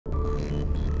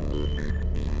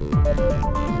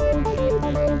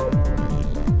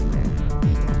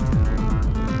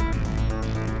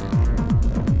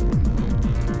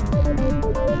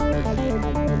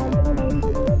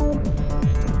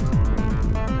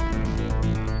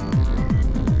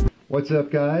What's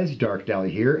up guys,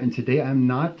 Darkdally here, and today I'm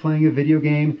not playing a video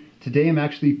game. Today I'm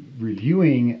actually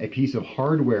reviewing a piece of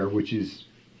hardware which is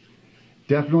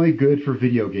definitely good for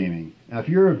video gaming. Now if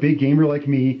you're a big gamer like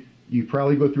me, you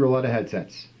probably go through a lot of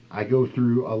headsets. I go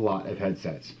through a lot of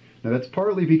headsets. Now that's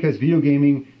partly because video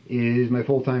gaming is my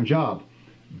full-time job,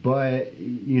 but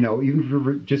you know, even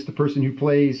for just the person who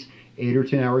plays 8 or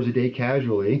 10 hours a day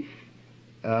casually,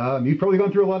 you've probably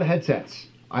gone through a lot of headsets.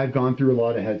 I've gone through a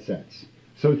lot of headsets.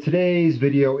 So today's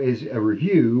video is a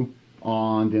review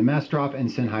on the Massdrop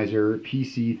Sennheiser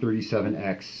PC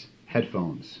 37X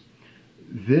headphones.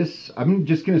 I'm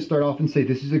just going to start off and say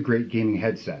this is a great gaming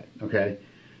headset, okay?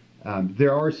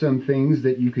 There are some things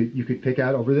that you could pick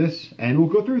out over this, and we'll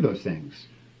go through those things.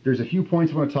 There's a few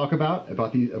points I want to talk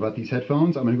about these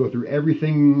headphones. I'm going to go through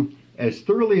everything as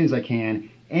thoroughly as I can,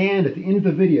 and at the end of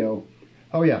the video,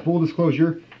 oh yeah, full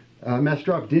disclosure,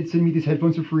 Massdrop did send me these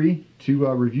headphones for free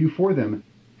to review for them,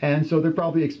 and so they're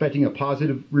probably expecting a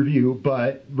positive review,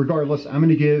 but regardless, I'm going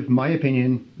to give my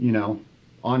opinion, you know,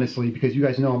 honestly, because you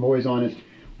guys know I'm always honest.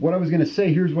 What I was going to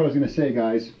say, here's what I was going to say,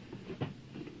 guys.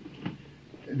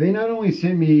 They not only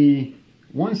sent me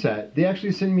one set, they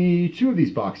actually sent me 2 of these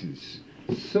boxes.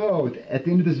 So at the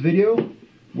end of this video,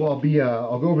 well,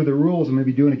 I'll go over the rules. I'm going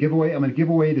to be doing a giveaway. I'm going to give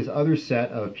away this other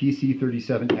set of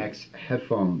PC37X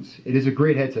headphones. It is a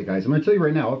great headset, guys. I'm going to tell you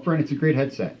right now, up front, it's a great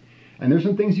headset. And there's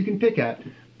some things you can pick at,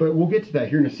 but we'll get to that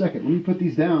here in a second. Let me put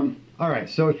these down. All right,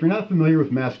 so if you're not familiar with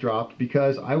Massdrop,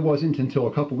 because I wasn't until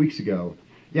a couple weeks ago,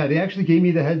 yeah, they actually gave me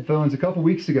the headphones a couple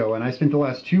weeks ago, and I spent the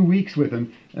last 2 weeks with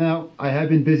them. Now, I have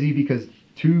been busy because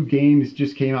 2 games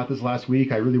just came out this last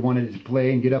week. I really wanted to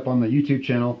play and get up on the YouTube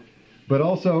channel, but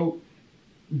also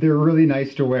they're really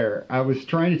nice to wear. I was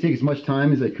trying to take as much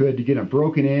time as I could to get them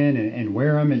broken in and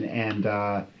wear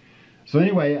them, so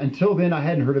anyway, until then I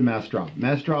hadn't heard of Massdrop.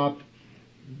 Massdrop,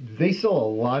 they sell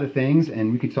a lot of things,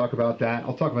 and we can talk about that.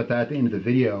 I'll talk about that at the end of the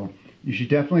video. You should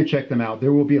definitely check them out.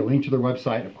 There will be a link to their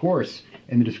website, of course,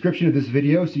 in the description of this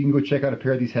video, so you can go check out a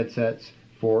pair of these headsets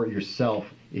for yourself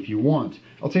if you want.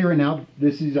 I'll tell you right now,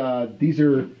 these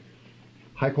are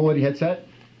high quality headset.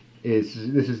 This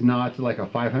is not like a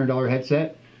 $500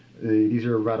 headset. These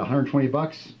are about 120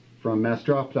 bucks from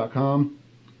massdrop.com,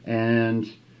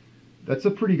 and that's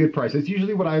a pretty good price. That's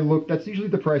usually that's usually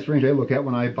the price range I look at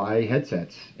when I buy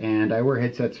headsets, and I wear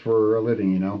headsets for a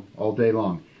living, you know, all day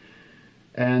long.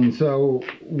 And so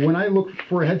when I look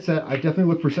for a headset, I definitely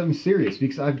look for something serious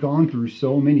because I've gone through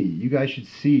so many. You guys should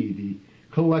see the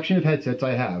collection of headsets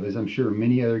I have, as I'm sure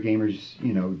many other gamers,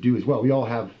 you know, do as well. We all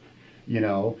have, you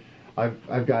know,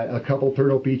 I've got a couple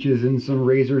Turtle Peaches and some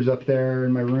Razors up there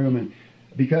in my room, and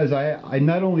because I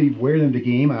not only wear them to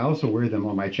game, I also wear them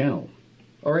on my channel.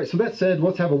 All right, so that said,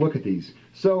 let's have a look at these.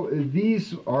 So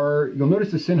these are, you'll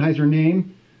notice the Sennheiser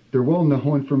name. They're well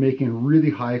known for making really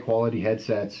high quality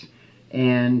headsets.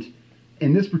 And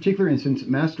in this particular instance,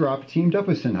 Massdrop teamed up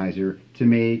with Sennheiser to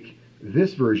make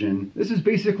this version. This is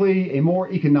basically a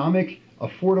more economic,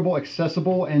 affordable,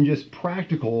 accessible, and just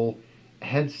practical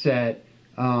headset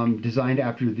designed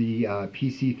after the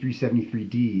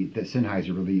PC373D that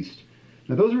Sennheiser released.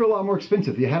 Now those are a lot more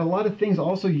expensive. They had a lot of things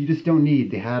also you just don't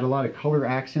need. They had a lot of color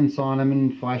accents on them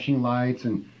and flashing lights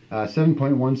and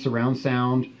 7.1 surround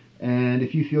sound. And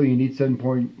if you feel you need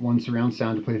 7.1 surround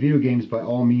sound to play video games, by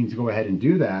all means go ahead and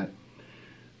do that.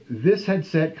 This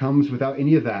headset comes without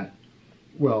any of that.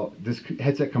 Well, this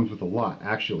headset comes with a lot,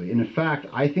 actually. And in fact,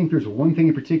 I think there's one thing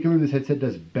in particular this headset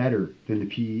does better than the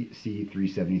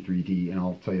PC373D, and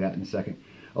I'll tell you that in a second.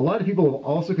 A lot of people have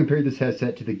also compared this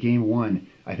headset to the Game 1.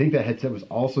 I think that headset was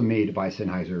also made by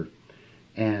Sennheiser.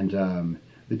 And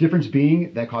the difference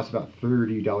being that costs about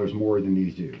 $30 more than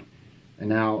these do. And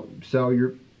now,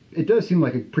 so it does seem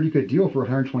like a pretty good deal for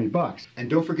 120 bucks. And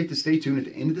don't forget to stay tuned. At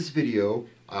the end of this video,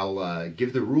 I'll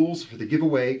give the rules for the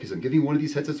giveaway, because I'm giving one of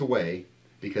these headsets away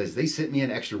because they sent me an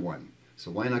extra one.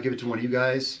 So why not give it to one of you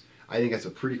guys? I think that's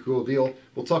a pretty cool deal.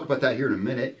 We'll talk about that here in a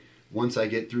minute once I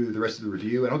get through the rest of the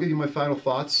review, and I'll give you my final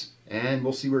thoughts, and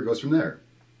we'll see where it goes from there.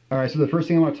 All right, so the first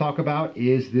thing I want to talk about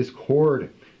is this cord.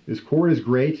 This cord is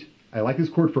great. I like this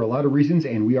cord for a lot of reasons,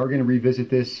 and we are going to revisit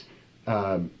this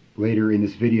later in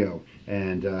this video.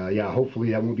 And yeah,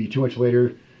 hopefully that won't be too much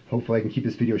later. Hopefully I can keep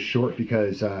this video short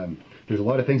because there's a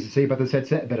lot of things to say about this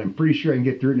headset, but I'm pretty sure I can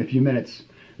get through it in a few minutes.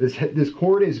 This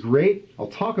cord is great. I'll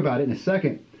talk about it in a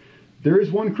second. There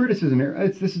is one criticism here.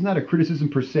 This is not a criticism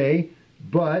per se,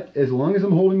 but as long as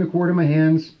I'm holding the cord in my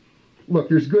hands, look,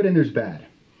 there's good and there's bad.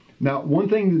 Now, one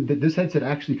thing that this headset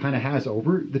actually kind of has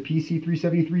over the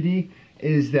PC373D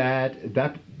is that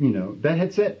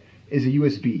headset is a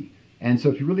USB. And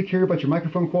so if you really care about your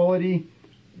microphone quality,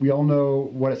 we all know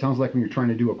what it sounds like when you're trying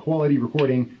to do a quality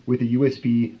recording with a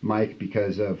USB mic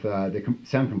because of the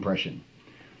sound compression.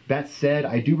 That said,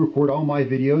 I do record all my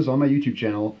videos on my YouTube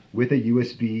channel with a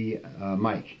USB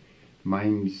mic.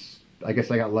 Mine's, I guess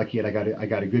I got lucky and I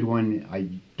got a good one. I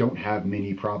don't have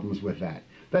many problems with that.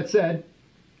 That said,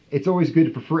 it's always good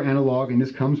to prefer analog, and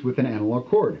this comes with an analog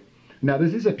cord. Now,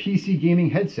 this is a PC gaming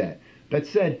headset. That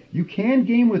said, you can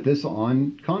game with this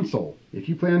on console. If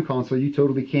you play on console, you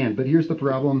totally can. But here's the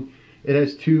problem. It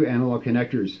has two analog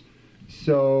connectors.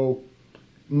 So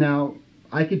now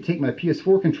I could take my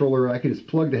PS4 controller, I could just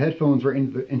plug the headphones right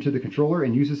into the controller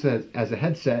and use this as a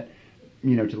headset,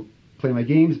 you know, to play my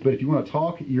games. But if you want to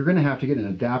talk, you're going to have to get an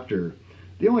adapter.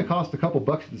 They only cost a couple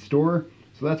bucks at the store.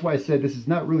 So that's why I said this is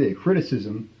not really a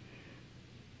criticism.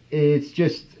 It's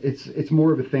just, it's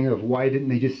more of a thing of why didn't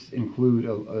they just include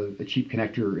a cheap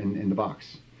connector in the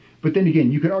box? But then again,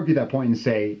 you could argue that point and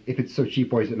say, if it's so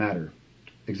cheap, why does it matter?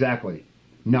 Exactly.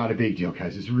 Not a big deal,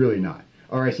 guys. It's really not.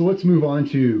 All right, so let's move on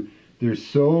to, there's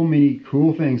so many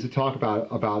cool things to talk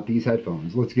about these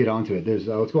headphones. Let's get on to it.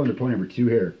 Let's go on to point number 2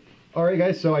 here. All right,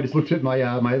 guys, so I just looked at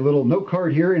my, my little note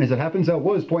card here, and as it happens, that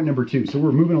was point number 2. So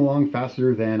we're moving along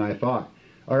faster than I thought.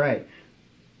 All right.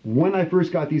 When I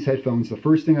first got these headphones, the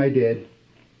first thing I did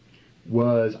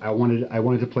was I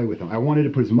wanted to play with them. I wanted to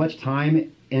put as much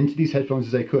time into these headphones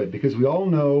as I could, because we all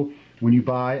know when you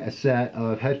buy a set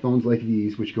of headphones like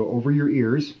these, which go over your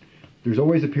ears, there's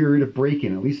always a period of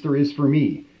break-in. At least there is for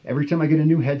me. Every time I get a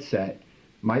new headset,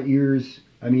 my ears,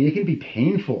 I mean, it can be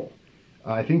painful.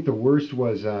 I think the worst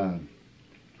was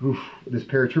this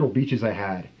pair of Turtle Beaches I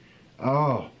had.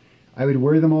 Oh, I would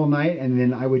wear them all night, and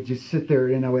then I would just sit there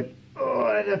and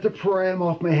I'd have to pry them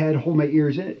off my head, hold my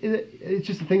ears. It's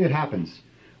just a thing that happens.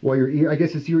 While your ear, I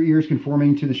guess it's your ears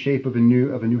conforming to the shape of a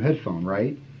new headphone,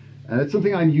 right? And that's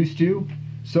something I'm used to.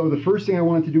 So the first thing I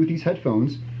wanted to do with these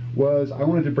headphones was I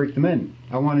wanted to break them in.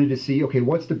 I wanted to see, okay,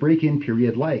 what's the break-in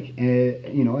period like?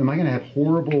 You know, am I going to have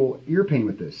horrible ear pain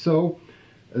with this? So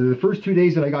the first 2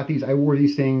 days that I got these, I wore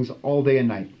these things all day and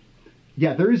night.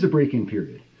 Yeah, there is a break-in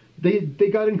period. They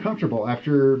got uncomfortable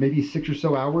after maybe 6 or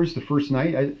so hours the first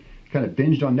night. I kind of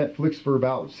binged on Netflix for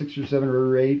about 6 or 7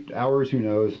 or 8 hours, who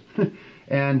knows.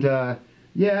 And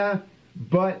yeah,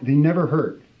 but they never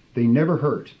hurt. They never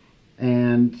hurt.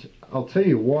 And I'll tell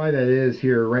you why that is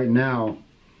here right now.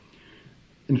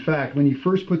 In fact, when you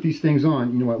first put these things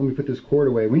on, you know what, let me put this cord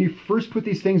away. When you first put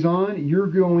these things on, you're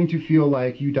going to feel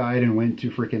like you died and went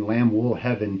to freaking lamb wool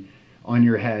heaven on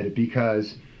your head,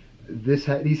 because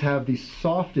these have the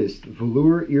softest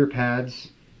velour ear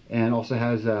pads, and also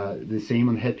has the same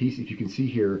on the headpiece, if you can see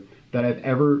here, that I've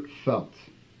ever felt.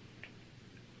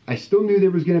 I still knew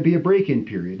there was going to be a break-in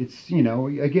period. It's, you know,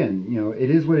 again, you know, it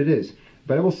is what it is.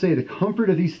 But I will say the comfort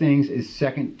of these things is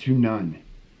second to none.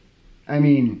 I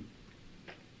mean,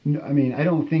 I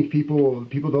don't think people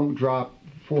don't drop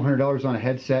 $400 on a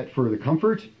headset for the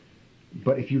comfort.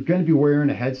 But if you're going to be wearing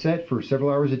a headset for several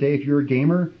hours a day, if you're a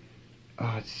gamer,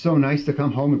 it's so nice to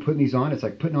come home and put these on. It's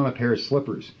like putting on a pair of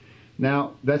slippers.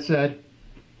 Now, that said,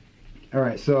 all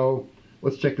right, so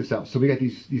let's check this out. So we got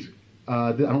these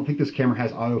I don't think this camera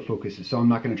has autofocus, so I'm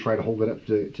not going to try to hold it up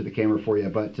to the camera for you.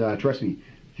 But trust me,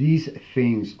 these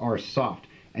things are soft.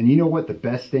 And you know what the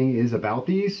best thing is about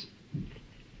these?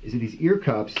 Is that these ear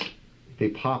cups, they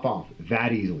pop off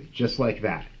that easily, just like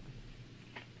that.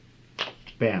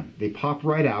 Bam, they pop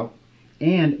right out,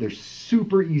 and they're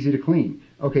super easy to clean.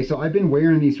 Okay, so I've been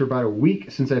wearing these for about a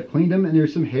week since I've cleaned them, and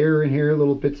there's some hair in here,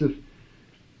 little bits of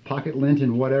pocket lint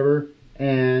and whatever,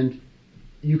 and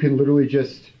you can literally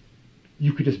just,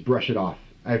 you could just brush it off.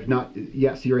 I've not,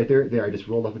 yeah, see right there, I just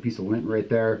rolled off a piece of lint right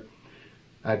there.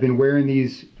 I've been wearing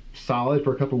these solid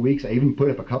for a couple weeks. I even put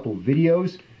up a couple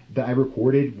videos that I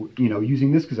recorded, you know,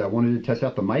 using this because I wanted to test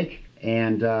out the mic.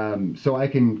 And so I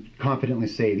can confidently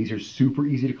say these are super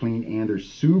easy to clean, and they're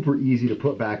super easy to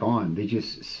put back on. They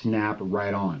just snap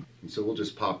right on. And so we'll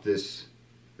just pop this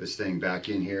thing back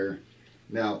in here.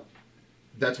 Now,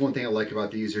 that's one thing I like about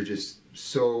these. They're just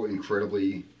so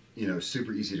incredibly, you know,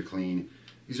 super easy to clean.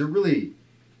 These are really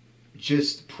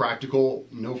just practical,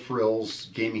 no frills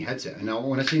gaming headset. And now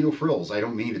when I say no frills, I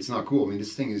don't mean it's not cool. I mean,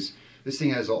 this thing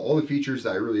has all the features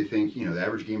that I really think, you know, the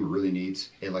average gamer really needs.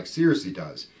 It like seriously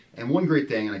does. And one great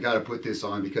thing, and I got to put this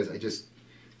on because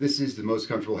this is the most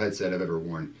comfortable headset I've ever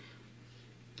worn.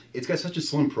 It's got such a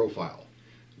slim profile.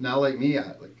 Now, like me,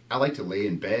 I like to lay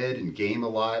in bed and game a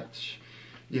lot,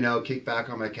 you know, kick back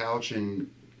on my couch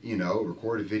and, you know,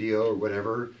 record a video or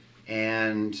whatever.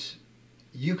 And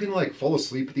you can like fall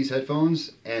asleep with these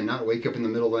headphones and not wake up in the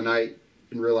middle of the night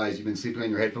and realize you've been sleeping on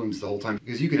your headphones the whole time,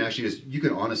 because you can actually you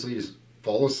can honestly just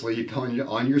fall asleep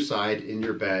on your side in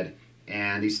your bed,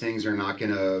 and these things are not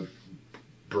going to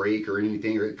break or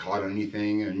anything or get caught on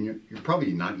anything, and you're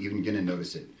probably not even going to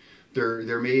notice it.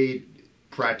 They're made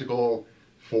practical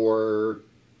for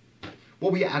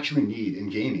what we actually need in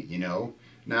gaming, you know.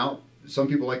 Now, some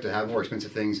people like to have more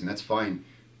expensive things, and that's fine.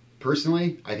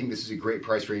 Personally, I think this is a great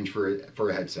price range for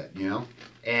a headset, you know.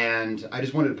 And I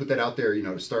just wanted to put that out there, you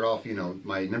know, to start off, you know,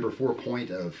 my number 4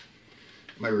 point of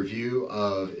my review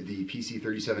of the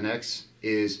PC37X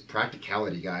is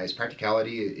practicality, guys.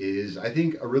 Practicality is, I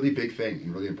think, a really big thing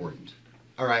and really important.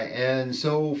 All right, and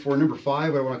so for number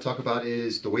 5, what I want to talk about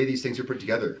is the way these things are put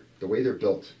together, the way they're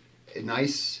built.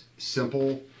 Nice,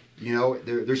 simple, you know,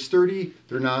 they're sturdy.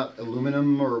 They're not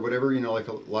aluminum or whatever, you know, like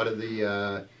a lot of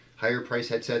the higher price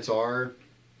headsets are.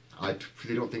 I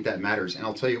really don't think that matters. And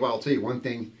I'll tell you what, I'll tell you one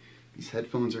thing, these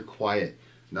headphones are quiet.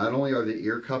 Not only are the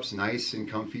ear cups nice and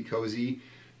comfy, cozy,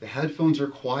 the headphones are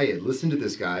quiet. Listen to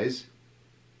this, guys.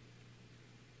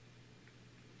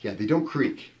 Yeah, they don't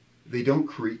creak. They don't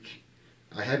creak.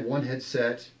 I had one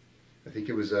headset, I think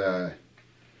it was I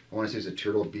want to say it was a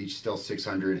Turtle Beach Stealth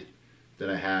 600 that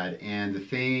I had, and the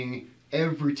thing,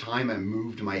 every time I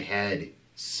moved my head,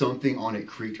 something on it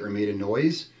creaked or made a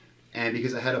noise. And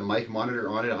because I had a mic monitor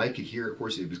on it, I could hear it. Of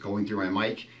course, it was going through my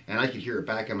mic, and I could hear it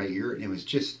back in my ear, and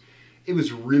it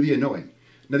was really annoying.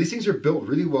 Now, these things are built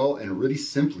really well and really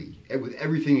simply with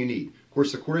everything you need. Of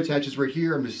course, the cord attaches right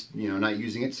here. I'm just, you know, not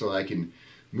using it so I can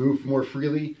move more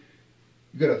freely.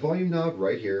 You've got a volume knob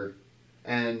right here,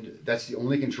 and that's the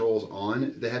only controls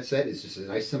on the headset. It's just a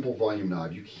nice, simple volume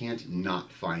knob. You can't not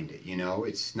find it, you know?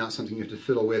 It's not something you have to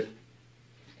fiddle with,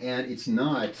 and it's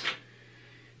not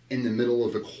in the middle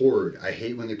of the cord. I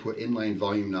hate when they put inline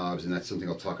volume knobs, and that's something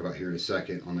I'll talk about here in a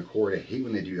second on the cord. I hate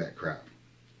when they do that crap.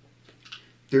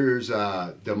 There's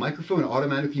the microphone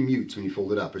automatically mutes when you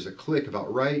fold it up. There's a click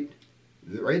about right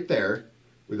there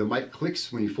where the mic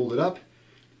clicks when you fold it up.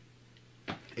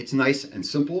 It's nice and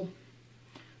simple.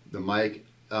 The mic,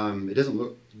 it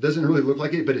doesn't really look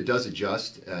like it, but it does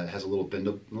adjust. It has a little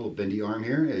bendy arm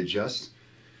here. It adjusts.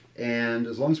 And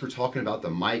as long as we're talking about the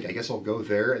mic, I guess I'll go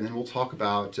there, and then we'll talk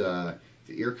about the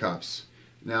ear cups.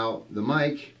 Now, the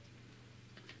mic,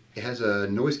 it has a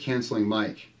noise canceling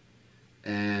mic.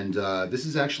 And this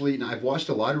is actually, now I've watched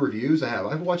a lot of reviews.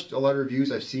 I've watched a lot of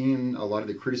reviews. I've seen a lot of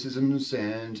the criticisms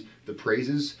and the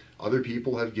praises other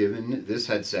people have given this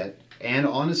headset. And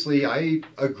honestly, I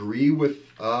agree with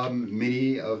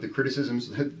many of the criticisms.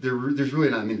 There's really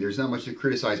not, there's not much to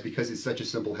criticize because it's such a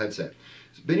simple headset.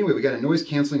 But anyway, we got a noise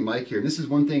canceling mic here. And this is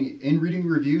one thing, in reading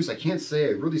reviews, I can't say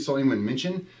I really saw anyone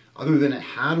mention other than it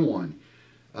had one.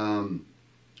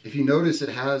 If you notice, it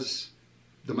has,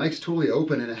 the mic's totally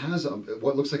open, and it has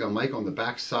what looks like a mic on the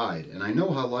back side. And I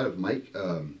know how a lot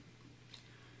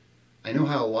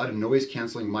of noise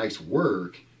canceling mics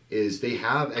work is they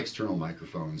have external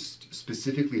microphones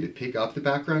specifically to pick up the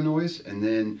background noise, and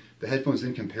then the headphones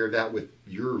then compare that with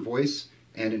your voice,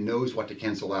 and it knows what to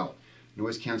cancel out.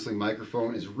 Noise canceling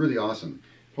microphone is really awesome.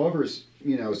 However,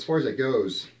 you know, as far as it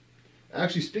goes,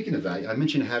 actually speaking of that, I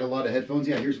mentioned I had a lot of headphones.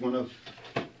 Yeah, here's one of,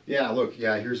 yeah, look,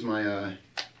 yeah, here's my,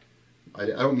 I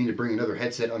don't mean to bring another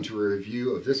headset onto a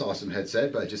review of this awesome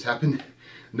headset, but I just happened to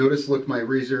notice, look, my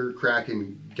razor crack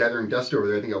and gathering dust over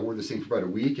there. I think I wore this thing for about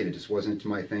a week, and it just wasn't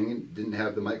my thing. It didn't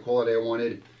have the mic quality I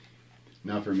wanted.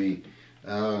 Not for me.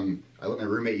 I let my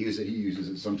roommate use it. He uses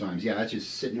it sometimes. Yeah, that's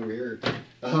just sitting over here.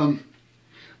 Well,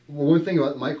 one thing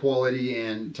about mic quality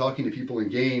and talking to people in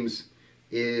games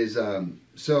is,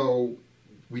 so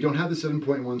we don't have the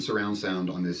 7.1 surround sound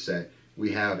on this set.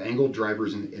 We have angled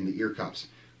drivers in the ear cups.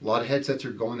 A lot of headsets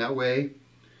are going that way.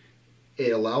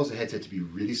 It allows the headset to be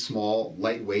really small,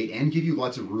 lightweight, and give you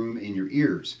lots of room in your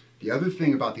ears. The other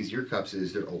thing about these ear cups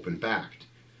is they're open-backed.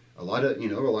 A lot of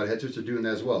headsets are doing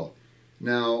that as well.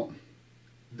 Now,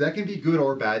 that can be good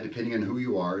or bad depending on who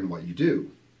you are and what you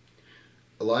do.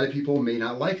 A lot of people may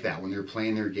not like that when they're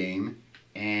playing their game,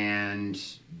 and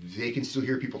they can still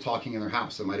hear people talking in their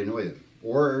house. That might annoy them.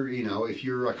 Or, you know, if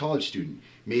you're a college student,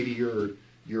 maybe your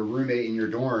roommate in your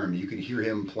dorm, you can hear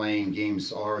him playing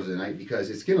games hours a night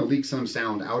because it's going to leak some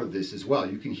sound out of this as well.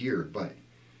 You can hear, but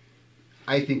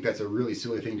I think that's a really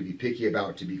silly thing to be picky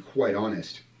about, to be quite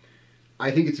honest.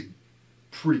 I think it's a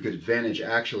pretty good advantage,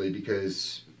 actually,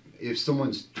 because if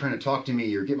someone's trying to talk to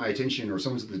me or get my attention, or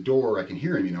someone's at the door, I can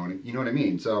hear him, you know what I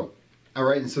mean? So, all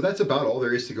right, and so that's about all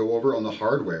there is to go over on the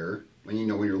hardware. When, you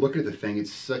know, when you're looking at the thing,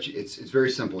 it's very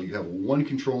simple. You have one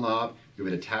control knob, you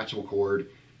have an attachable cord,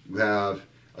 you have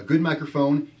a good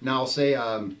microphone. Now I'll say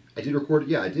I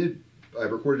recorded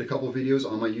a couple of videos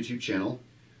on my YouTube channel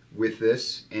with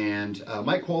this, and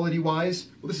mic quality wise,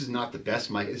 well, this is not the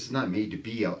best mic. This is not made to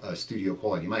be a studio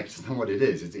quality mic. It's not what it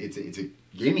is. It's a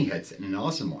gaming headset and an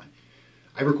awesome one.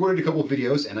 I recorded a couple of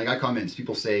videos and I got comments,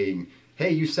 people saying,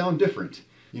 hey, you sound different.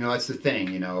 You know, that's the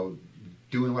thing, you know,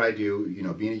 doing what I do, you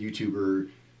know, being a YouTuber,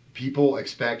 people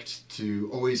expect to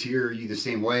always hear you the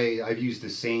same way. I've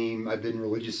been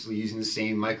religiously using the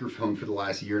same microphone for the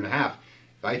last year and a half.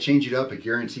 If I change it up, I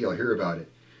guarantee I'll hear about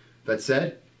it. That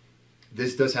said,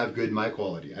 this does have good mic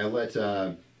quality. I let,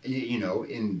 you know,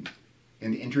 in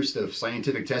the interest of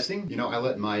scientific testing, you know, I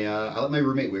let my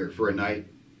roommate wear it for a night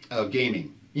of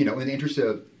gaming. You know, in the interest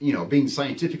of, you know, being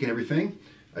scientific and everything,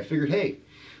 I figured, hey.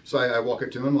 So I walk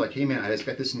up to him like, hey man, I just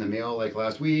got this in the mail like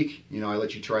last week. You know, I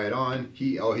let you try it on.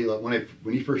 When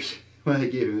I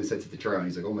gave him this headset to try on,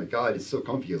 he's like, oh my God, it's so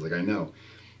comfy. I was like, I know.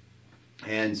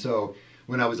 And so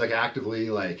when I was like actively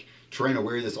like trying to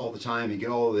wear this all the time and get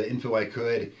all the info I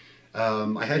could,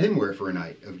 I had him wear it for a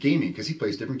night of gaming because he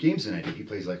plays different games than I do. He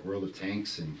plays like World of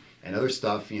Tanks and other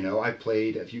stuff. You know, I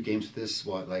played a few games with this,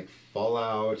 like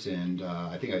Fallout, and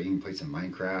I think I even played some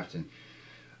Minecraft, and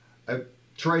I've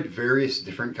tried various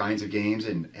different kinds of games,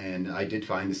 and I did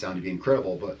find the sound to be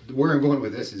incredible. But where I'm going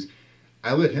with this is,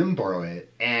 I let him borrow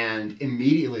it, and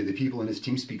immediately the people in his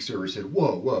TeamSpeak server said,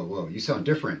 whoa, whoa, whoa, you sound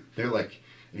different. They're like,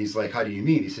 and he's like, how do you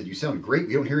mean? He said, you sound great.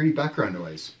 We don't hear any background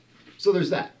noise. So there's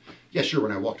that. Yeah, sure,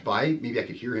 when I walked by, maybe I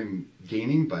could hear him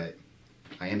gaming, but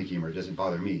I am a gamer. It doesn't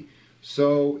bother me.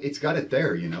 So it's got it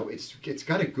there, you know. It's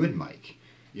got a good mic,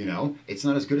 you know. It's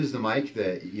not as good as the mic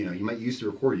that, you know, you might use to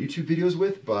record YouTube videos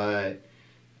with, but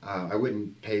I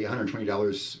wouldn't pay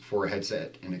 $120 for a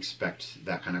headset and expect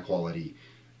that kind of quality.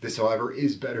 This, however,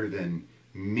 is better than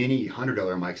many $100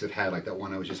 mics I've had, like that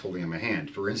one I was just holding in my hand.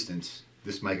 For instance,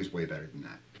 this mic is way better than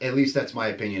that. At least that's my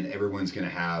opinion. Everyone's going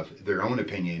to have their own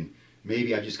opinion.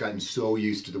 Maybe I've just gotten so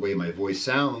used to the way my voice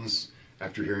sounds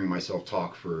after hearing myself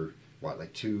talk for, what,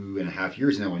 like 2.5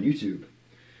 years now on YouTube.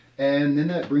 And then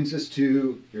that brings us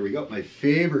to, here we go, my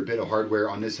favorite bit of hardware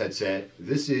on this headset.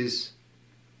 This is,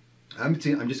 I'm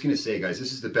just going to say, guys,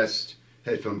 this is the best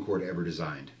headphone cord ever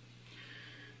designed.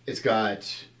 It's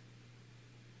got,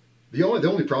 the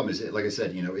only problem is, like I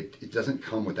said, you know, it doesn't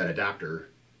come with that adapter.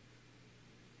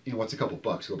 You know, what's a couple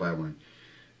bucks? Go buy one.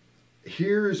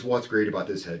 Here's what's great about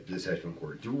this headphone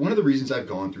cord. One of the reasons I've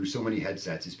gone through so many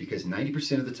headsets is because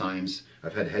 90% of the times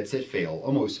I've had a headset fail,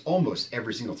 almost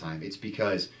every single time, it's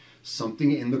because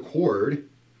something in the cord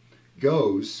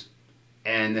goes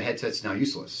and the headset's now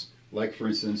useless. Like for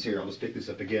instance here, I'll just pick this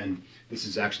up again. This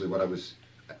is actually what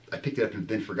I picked it up and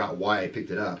then forgot why I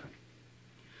picked it up.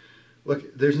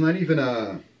 Look, there's not even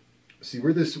a, see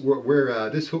where this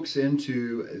hooks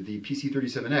into the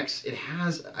PC37X. It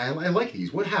has, I like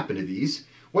these. What happened to these?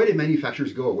 Why did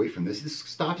manufacturers go away from this? This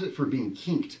stops it from being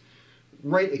kinked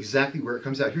right exactly where it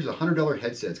comes out. Here's a $100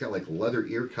 headset. It's got like leather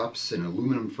ear cups and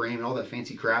aluminum frame and all that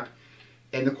fancy crap.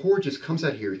 And the cord just comes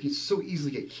out here. It can so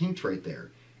easily get kinked right there.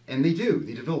 And they do.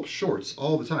 They develop shorts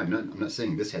all the time. I'm not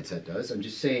saying this headset does. I'm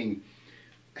just saying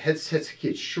headsets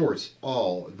get shorts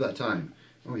all the time.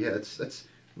 Oh yeah, that's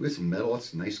metal.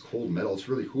 That's nice cold metal. It's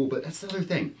really cool. But that's the other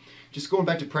thing. Just going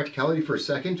back to practicality for a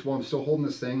second while I'm still holding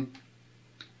this thing.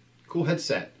 Cool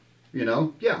headset. You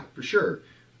know? Yeah, for sure.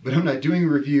 But I'm not doing a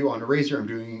review on a Razer. I'm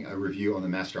doing a review on the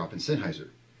Massdrop and Sennheiser.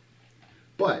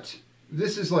 But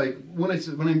this is like, when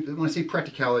I say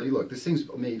practicality, look, this thing's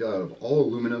made out of all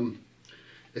aluminum.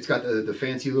 It's got the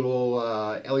fancy little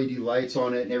LED lights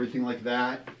on it and everything like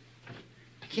that.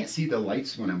 I can't see the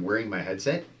lights when I'm wearing my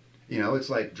headset. You know, it's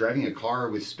like driving a car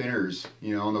with spinners,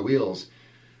 you know, on the wheels.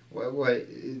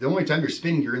 The only time you're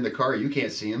spinning, you're in the car, you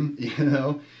can't see them, you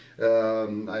know.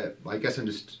 I guess I'm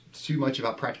just too much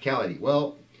about practicality.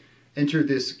 Well, enter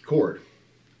this cord.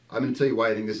 I'm going to tell you why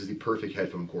I think this is the perfect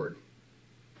headphone cord.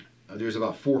 There's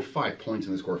about 4 or 5 points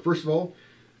in this cord. First of all,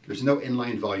 there's no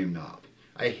inline volume knob.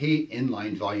 I hate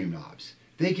inline volume knobs.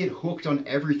 They get hooked on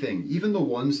everything, even the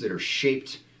ones that are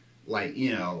shaped like,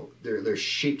 you know, they're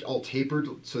shaped all tapered,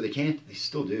 so they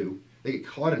still do. They get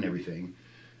caught in everything.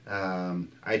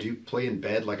 I do play in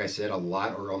bed, like I said, a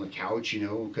lot, or on the couch, you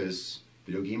know, because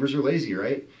video gamers are lazy,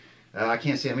 right? I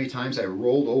can't say how many times I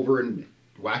rolled over and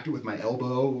whacked it with my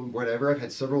elbow, whatever. I've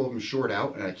had several of them short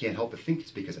out, and I can't help but think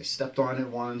it's because I stepped on it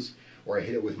once, or I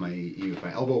hit it with my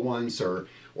elbow once, or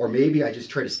maybe I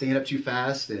just try to stand up too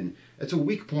fast, and it's a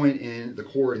weak point in the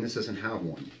cord, and this doesn't have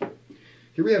one.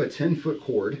 Here we have a 10-foot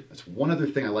cord. That's one other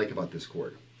thing I like about this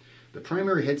cord. The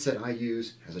primary headset I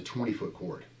use has a 20-foot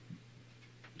cord.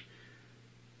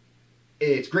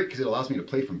 It's great because it allows me to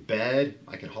play from bed.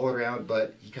 I can haul it around,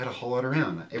 but you gotta haul it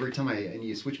around. Every time I need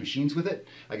to switch machines with it,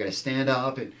 I gotta stand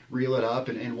up and reel it up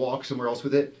and walk somewhere else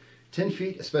with it. 10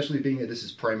 feet, especially being that this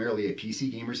is primarily a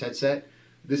PC gamer's headset,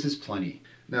 this is plenty.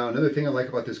 Now, another thing I like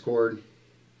about this cord,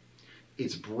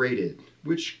 it's braided,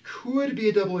 which could be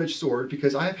a double-edged sword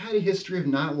because I've had a history of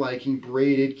not liking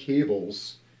braided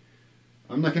cables.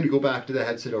 I'm not going to go back to the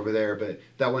headset over there, but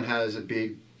that one has a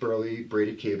big, burly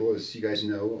braided cable, as you guys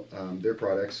know, their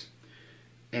products.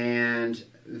 And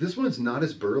this one's not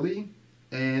as burly,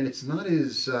 and it's not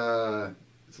as,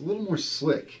 it's a little more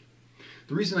slick.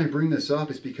 The reason I bring this up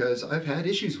is because I've had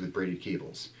issues with braided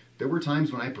cables. There were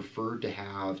times when I preferred to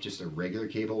have just a regular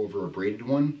cable over a braided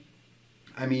one.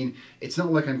 I mean, it's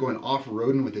not like I'm going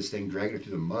off-roading with this thing, dragging it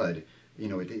through the mud. You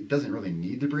know, it doesn't really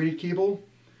need the braided cable.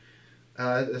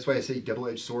 That's why I say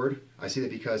double-edged sword. I say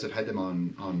that because I've had them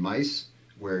on mice,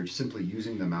 where simply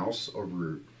using the mouse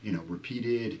over, you know,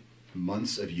 repeated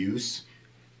months of use,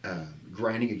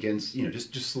 grinding against, you know,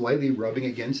 just slightly rubbing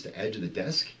against the edge of the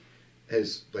desk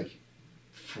has, like,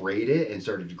 frayed it and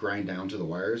started to grind down to the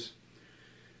wires.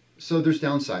 So there's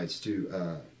downsides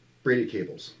to braided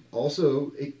cables.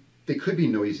 Also, they could be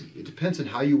noisy. It depends on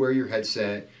how you wear your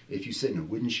headset, if you sit in a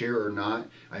wooden chair or not.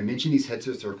 I mentioned these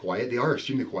headsets are quiet. They are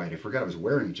extremely quiet. I forgot I was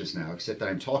wearing it just now, except that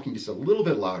I'm talking just a little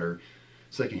bit louder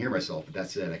so I can hear myself. But that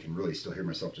said, I can really still hear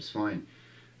myself just fine.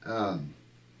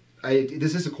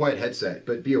 This is a quiet headset,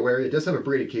 but be aware, it does have a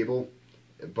braided cable.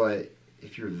 But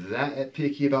if you're that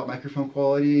picky about microphone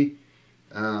quality,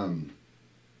 you know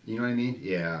what I mean?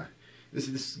 Yeah. This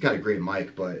has got a great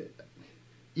mic, but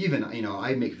even, you know,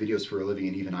 I make videos for a living,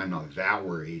 and even I'm not that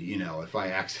worried, you know, if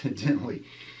I accidentally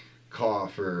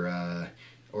cough or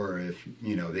if,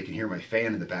 you know, they can hear my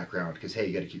fan in the background, because, hey,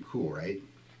 you got to keep cool, right?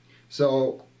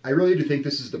 So I really do think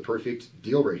this is the perfect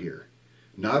deal right here.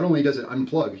 Not only does it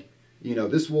unplug, you know,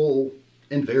 this will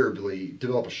invariably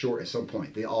develop a short at some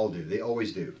point. They all do. They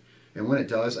always do. And when it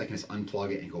does, I can just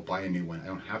unplug it and go buy a new one. I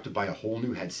don't have to buy a whole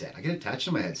new headset. I get attached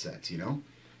to my headsets, you know?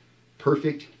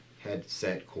 Perfect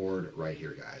headset cord right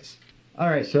here, guys. All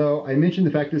right, so I mentioned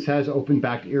the fact this has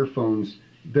open-backed earphones.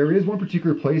 There is one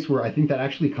particular place where I think that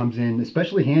actually comes in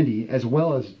especially handy, as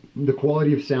well as the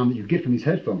quality of sound that you get from these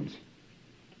headphones.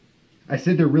 I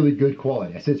said they're really good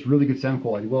quality. I said it's really good sound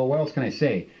quality. Well, what else can I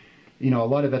say? You know, a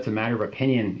lot of that's a matter of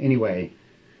opinion anyway.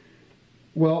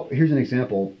 Well, here's an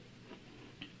example.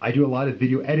 I do a lot of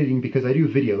video editing because I do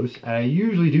videos,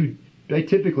 and I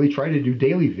typically try to do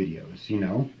daily videos, you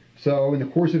know. So in the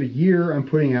course of a year, I'm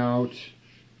putting out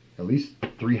at least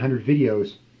 300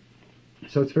 videos.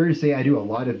 So it's fair to say I do a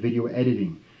lot of video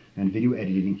editing, and video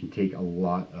editing can take a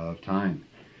lot of time.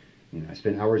 You know, I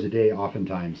spend hours a day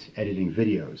oftentimes editing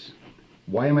videos.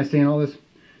 Why am I saying all this?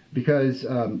 Because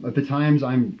at the times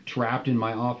I'm trapped in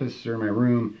my office or my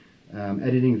room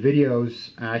editing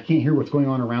videos, and I can't hear what's going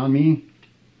on around me.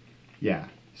 Yeah,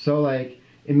 so like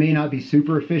it may not be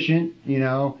super efficient, you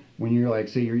know, when you're like,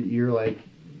 say you're like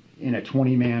in a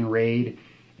 20-man raid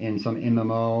in some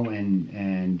MMO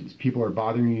and people are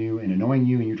bothering you and annoying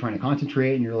you and you're trying to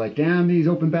concentrate and you're like, damn, these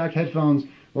open-back headphones.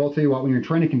 Well, I'll tell you what, when you're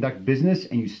trying to conduct business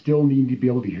and you still need to be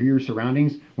able to hear your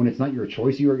surroundings, when it's not your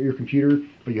choice, you're at your computer,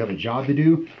 but you have a job to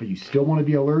do, but you still want to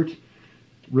be alert,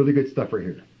 really good stuff right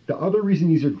here. The other reason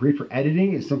these are great for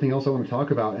editing is something else I want to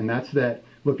talk about, and that's that,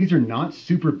 look, these are not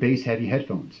super bass-heavy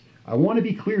headphones. I want to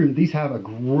be clear that these have a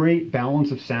great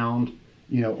balance of sound,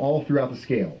 you know, all throughout the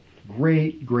scale.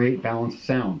 Great, great balance of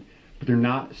sound, but they're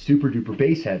not super-duper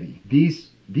bass-heavy.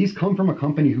 These come from a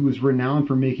company who is renowned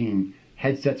for making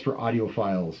headsets for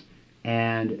audiophiles,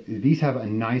 and these have a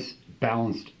nice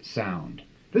balanced sound.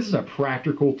 This is a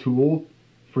practical tool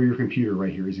for your computer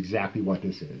right here, is exactly what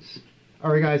this is.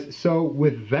 All right, guys, so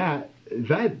with that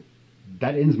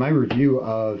ends my review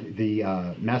of the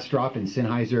Massdrop and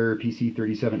Sennheiser PC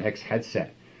 37X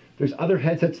headset. There's other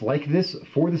headsets like this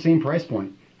for the same price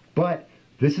point, but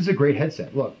this is a great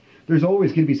headset. Look, there's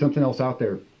always going to be something else out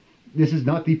there. This is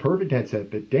not the perfect headset,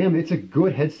 but damn, it's a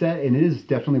good headset, and it is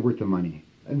definitely worth the money.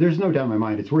 There's no doubt in my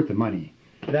mind it's worth the money.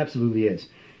 It absolutely is.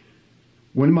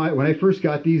 When I first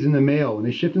got these in the mail, when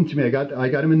they shipped them to me, I got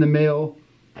them in the mail.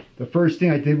 The first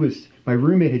thing I did was, my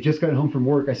roommate had just gotten home from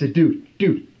work. I said, dude,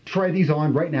 try these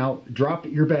on right now. Drop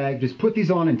your bag. Just put these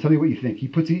on and tell me what you think. He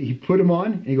put them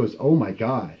on, and he goes, oh my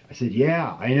God. I said,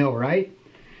 yeah, I know, right?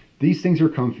 These things are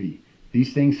comfy.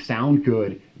 These things sound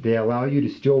good. They allow you to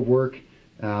still work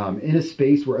in a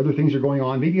space where other things are going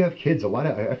on. Maybe you have kids.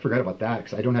 I forgot about that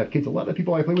because I don't have kids. A lot of the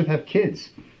people I play with have kids.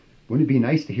 Wouldn't it be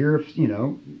nice to hear if, you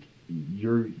know,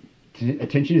 your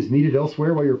attention is needed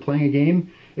elsewhere while you're playing a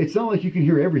game? It's not like you can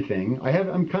hear everything.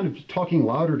 I'm kind of talking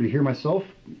louder to hear myself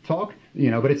talk, you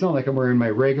know, but it's not like I'm wearing my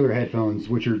regular headphones,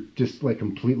 which are just like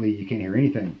completely, you can't hear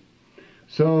anything.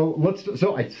 So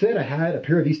I said I had a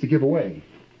pair of these to give away.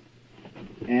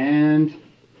 And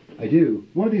I do.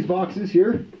 One of these boxes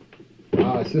here,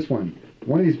 it's this one.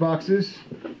 One of these boxes,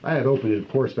 I have opened it of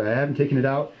course, but I haven't taken it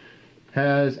out,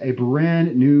 has a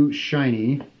brand new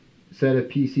shiny set of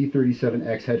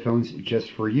PC37X headphones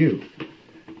just for you.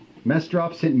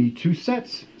 Massdrop sent me 2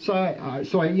 sets, so I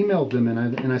emailed them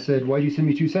and I said, why did you send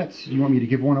me 2 sets? You want me to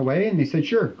give one away? And they said,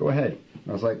 sure, go ahead.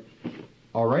 I was like,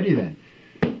 alrighty then.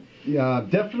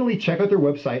 Definitely check out their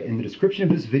website in the description of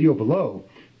this video below,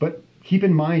 but keep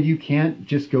in mind you can't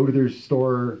just go to their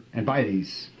store and buy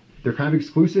these. They're kind of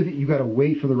exclusive, you gotta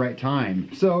wait for the right time.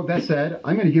 So that said,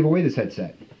 I'm gonna give away this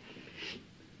headset.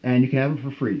 And you can have it for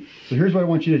free. So here's what I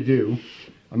want you to do.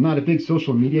 I'm not a big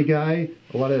social media guy.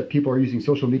 A lot of people are using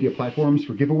social media platforms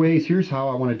for giveaways. Here's how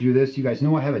I want to do this. You guys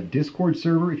know I have a Discord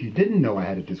server. If you didn't know I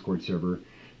had a Discord server,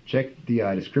 check the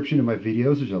description of my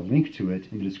videos. There's a link to it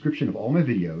in the description of all my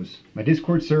videos. My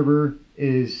Discord server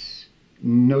is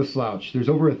no slouch. There's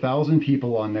over 1,000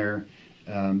 people on there.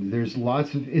 There's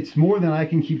lots of, it's more than I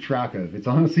can keep track of. It's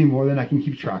honestly more than I can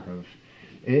keep track of.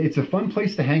 It's a fun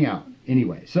place to hang out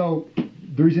anyway. So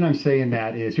the reason I'm saying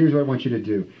that is, here's what I want you to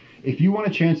do. If you want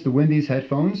a chance to win these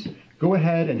headphones, go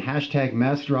ahead and hashtag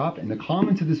Massdrop in the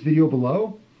comments of this video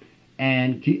below,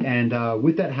 and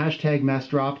with that hashtag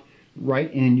Massdrop,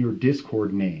 write in your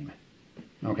Discord name.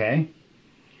 Okay?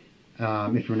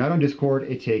 If you're not on Discord,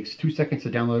 it takes 2 seconds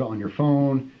to download it on your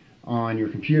phone, on your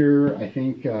computer. I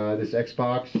think this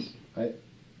Xbox. Can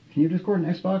you Discord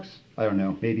an Xbox? I don't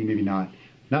know. Maybe, maybe not.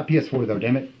 Not PS4 though.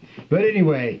 Damn it. But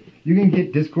anyway, you can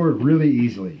get Discord really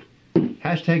easily.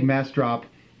 Hashtag Massdrop.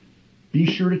 Be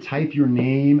sure to type your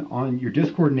name on your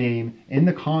Discord name in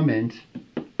the comment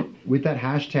with that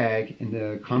hashtag in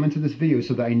the comments of this video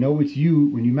so that I know it's you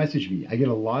when you message me. I get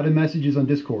a lot of messages on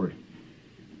Discord.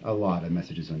 A lot of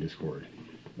messages on Discord.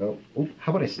 Oh,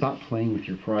 how about I stop playing with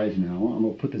your prize now? I'm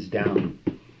going to put this down.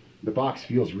 The box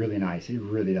feels really nice. It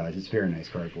really does. It's very nice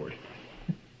cardboard.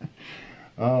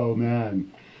 Oh,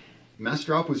 man.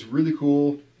 Massdrop was really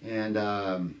cool, and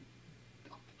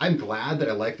I'm glad that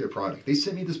I like their product. They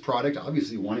sent me this product,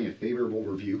 obviously wanting a favorable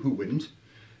review. Who wouldn't?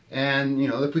 And, you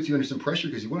know, that puts you under some pressure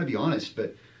because you want to be honest,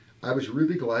 but I was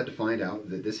really glad to find out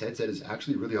that this headset is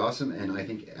actually really awesome, and I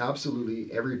think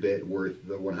absolutely every bit worth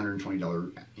the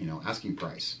 $120, you know, asking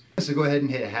price. So go ahead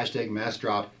and hit a hashtag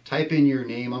Massdrop, type in your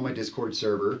name on my Discord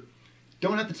server.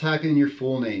 Don't have to type in your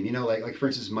full name. You know, like for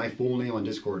instance, my full name on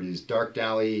Discord is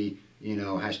Darkdally, you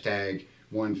know, hashtag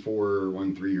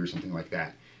 1413 or something like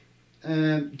that.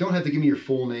 Don't have to give me your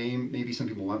full name. Maybe some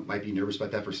people might be nervous about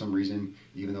that for some reason,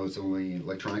 even though it's only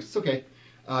electronics. It's okay.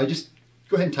 Just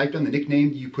go ahead and type down the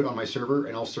nickname you put on my server,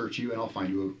 and I'll search you, and I'll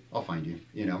find you.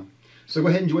 You know. So go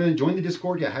ahead and join the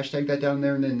Discord. Yeah, hashtag that down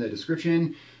there in the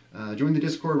description. Join the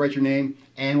Discord. Write your name.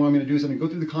 And what I'm going to do is I'm going to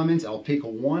go through the comments. I'll pick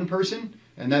one person,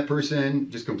 and that person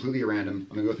just completely random.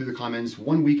 I'm going to go through the comments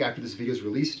 1 week after this video is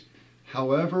released.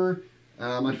 However,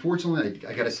 unfortunately,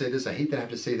 I got to say this. I hate that I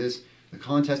have to say this. The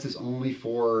contest is only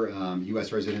for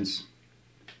U.S. residents.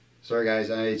 Sorry, guys.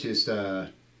 I just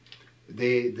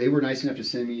they were nice enough to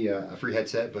send me a free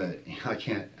headset, but I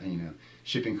can't, you know,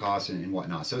 shipping costs and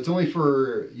whatnot. So it's only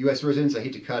for U.S. residents. I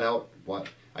hate to cut out what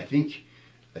I think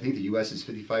the U.S. is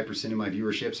 55% of my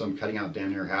viewership, so I'm cutting out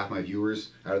damn near half my viewers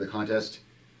out of the contest.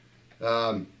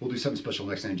 We'll do something special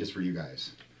next time just for you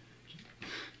guys.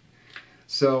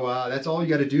 So that's all you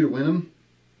got to do to win them.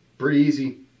 Pretty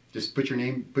easy. Just put your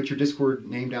name, put your Discord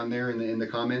name down there in the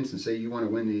comments and say you want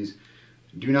to win these.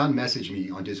 Do not message me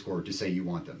on Discord to say you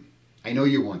want them. I know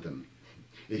you want them.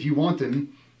 If you want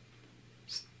them,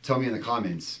 tell me in the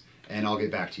comments and I'll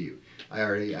get back to you.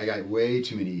 I got way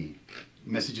too many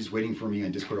messages waiting for me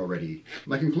on Discord already.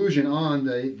 My conclusion on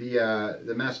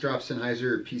the Massdrop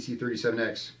Sennheiser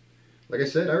PC37X. Like I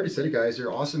said, I already said it, guys.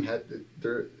 They're awesome.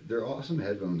 They're awesome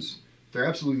headphones. They're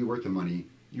absolutely worth the money.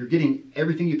 You're getting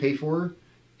everything you pay for.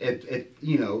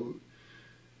 You know,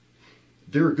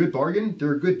 they're a good bargain.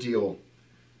 They're a good deal.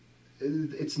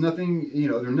 It's nothing, you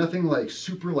know, they're nothing like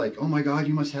super like, oh my God,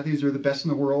 you must have these. They're the best in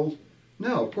the world.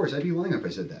 No, of course, I'd be lying if I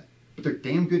said that. But they're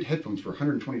damn good headphones for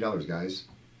 $120, guys.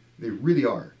 They really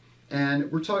are.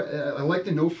 And we're talking. I like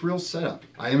the no frills setup.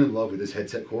 I am in love with this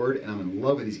headset cord, and I'm in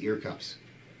love with these ear cups.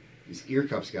 These ear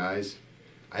cups, guys.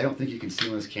 I don't think you can see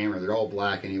them on this camera. They're all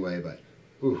black anyway, but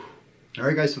ooh. All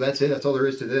right, guys. So that's it. That's all there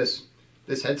is to this.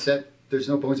 This headset, there's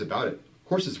no bones about it. Of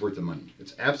course it's worth the money.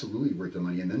 It's absolutely worth the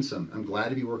money and then some. I'm glad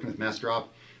to be working with Massdrop.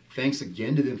 Thanks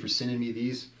again to them for sending me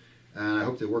these. I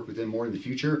hope to work with them more in the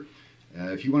future.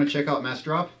 If you want to check out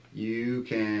Massdrop, you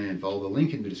can follow the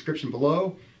link in the description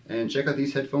below and check out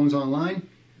these headphones online.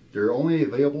 They're only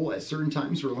available at certain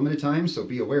times for a limited time, so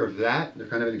be aware of that. They're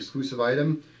kind of an exclusive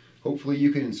item. Hopefully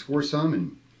you can score some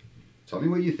and tell me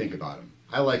what you think about them.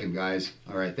 I like them, guys.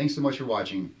 All right, thanks so much for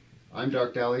watching. I'm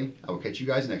Darkdally. I will catch you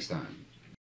guys next time.